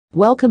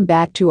Welcome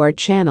back to our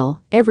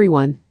channel,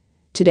 everyone.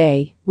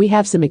 Today, we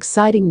have some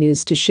exciting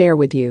news to share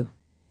with you.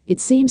 It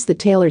seems that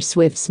Taylor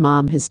Swift's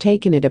mom has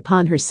taken it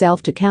upon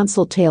herself to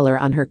counsel Taylor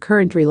on her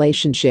current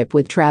relationship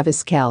with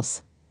Travis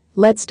Kelce.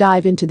 Let's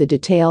dive into the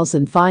details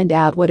and find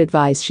out what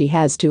advice she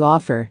has to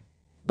offer.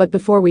 But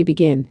before we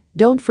begin,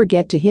 don't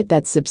forget to hit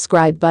that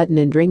subscribe button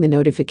and ring the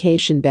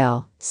notification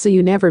bell so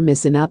you never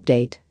miss an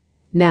update.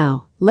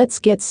 Now, let's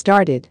get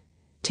started.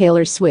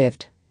 Taylor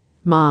Swift.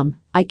 Mom,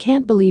 I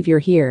can't believe you're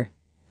here.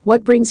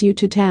 What brings you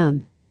to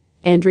town?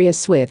 Andrea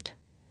Swift.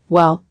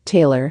 Well,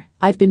 Taylor,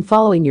 I've been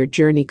following your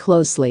journey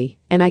closely,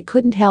 and I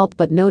couldn't help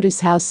but notice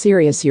how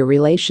serious your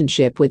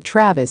relationship with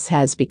Travis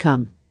has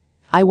become.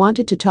 I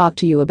wanted to talk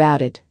to you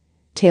about it.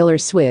 Taylor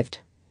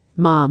Swift.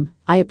 Mom,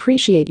 I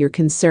appreciate your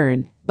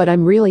concern, but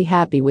I'm really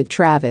happy with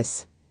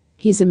Travis.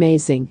 He's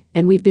amazing,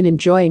 and we've been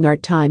enjoying our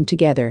time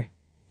together.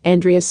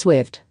 Andrea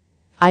Swift.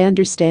 I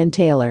understand,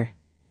 Taylor.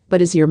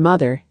 But as your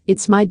mother,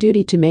 it's my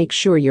duty to make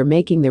sure you're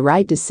making the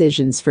right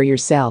decisions for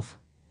yourself.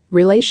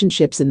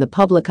 Relationships in the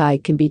public eye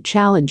can be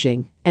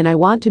challenging, and I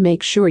want to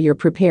make sure you're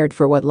prepared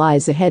for what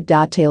lies ahead.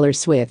 Taylor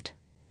Swift.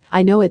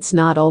 I know it's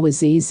not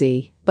always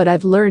easy, but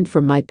I've learned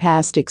from my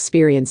past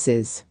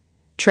experiences.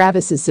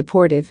 Travis is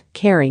supportive,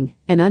 caring,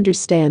 and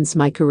understands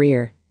my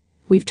career.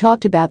 We've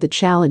talked about the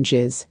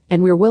challenges,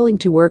 and we're willing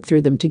to work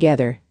through them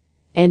together.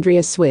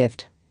 Andrea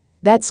Swift.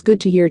 That's good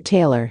to hear,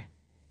 Taylor.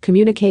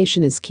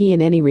 Communication is key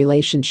in any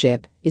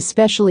relationship,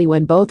 especially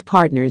when both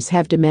partners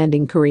have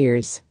demanding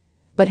careers.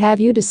 But have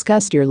you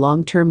discussed your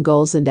long-term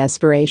goals and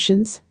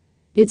aspirations?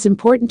 It's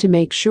important to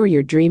make sure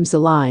your dreams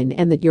align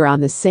and that you're on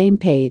the same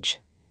page.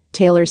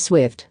 Taylor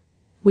Swift.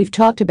 We've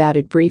talked about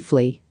it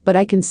briefly, but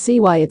I can see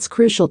why it's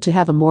crucial to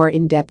have a more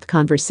in-depth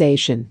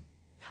conversation.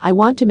 I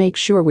want to make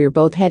sure we're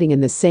both heading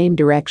in the same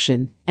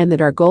direction and that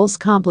our goals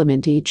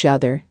complement each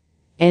other.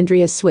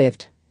 Andrea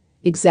Swift.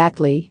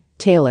 Exactly,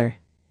 Taylor.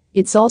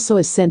 It's also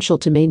essential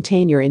to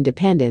maintain your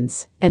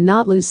independence and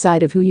not lose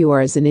sight of who you are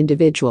as an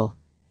individual.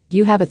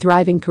 You have a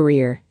thriving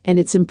career, and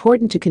it's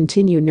important to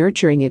continue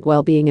nurturing it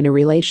while being in a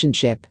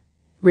relationship.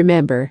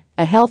 Remember,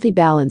 a healthy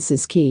balance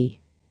is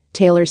key.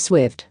 Taylor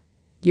Swift.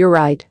 You're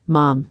right,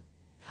 Mom.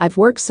 I've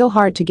worked so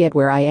hard to get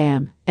where I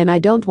am, and I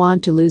don't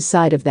want to lose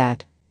sight of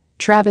that.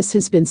 Travis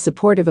has been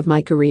supportive of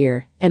my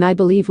career, and I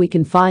believe we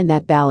can find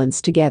that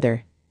balance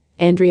together.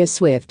 Andrea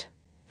Swift.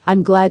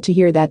 I'm glad to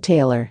hear that,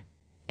 Taylor.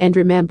 And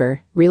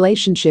remember,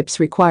 relationships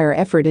require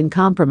effort and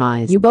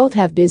compromise. You both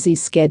have busy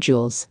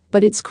schedules,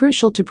 but it's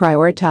crucial to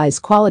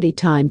prioritize quality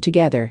time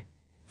together.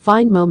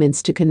 Find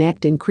moments to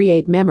connect and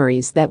create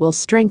memories that will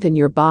strengthen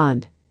your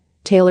bond.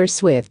 Taylor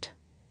Swift.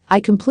 I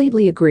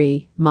completely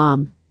agree,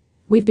 Mom.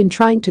 We've been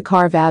trying to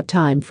carve out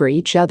time for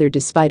each other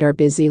despite our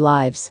busy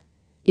lives.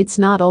 It's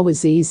not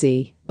always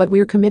easy, but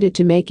we're committed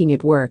to making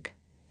it work.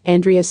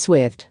 Andrea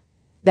Swift.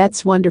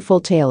 That's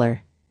wonderful,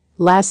 Taylor.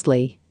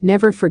 Lastly,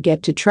 never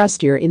forget to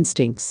trust your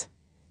instincts.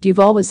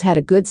 You've always had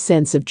a good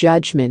sense of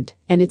judgment,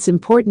 and it's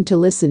important to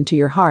listen to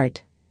your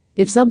heart.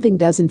 If something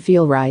doesn't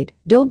feel right,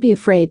 don't be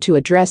afraid to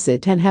address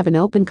it and have an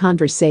open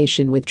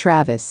conversation with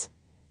Travis.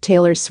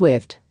 Taylor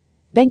Swift.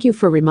 Thank you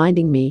for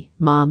reminding me,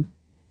 Mom.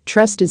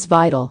 Trust is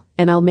vital,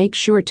 and I'll make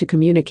sure to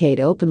communicate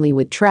openly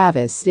with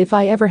Travis if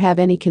I ever have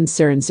any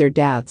concerns or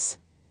doubts.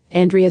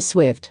 Andrea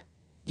Swift.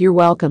 You're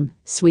welcome,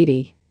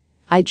 sweetie.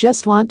 I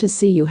just want to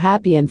see you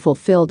happy and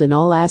fulfilled in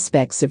all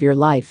aspects of your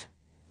life.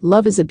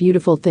 Love is a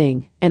beautiful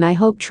thing, and I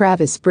hope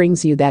Travis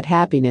brings you that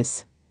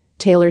happiness.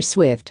 Taylor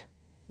Swift.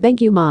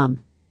 Thank you,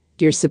 Mom.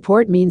 Your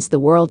support means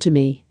the world to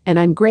me, and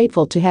I'm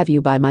grateful to have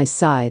you by my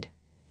side.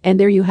 And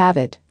there you have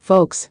it,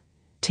 folks.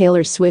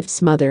 Taylor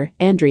Swift's mother,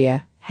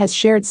 Andrea, has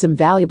shared some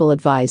valuable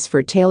advice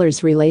for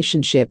Taylor's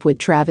relationship with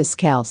Travis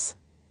Kelce.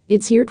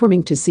 It's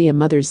heartwarming to see a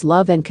mother's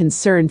love and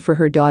concern for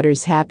her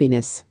daughter's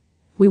happiness.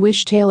 We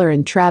wish Taylor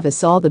and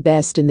Travis all the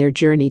best in their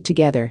journey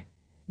together.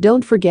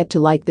 Don't forget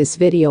to like this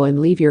video and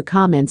leave your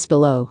comments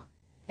below.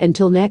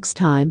 Until next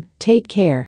time, take care.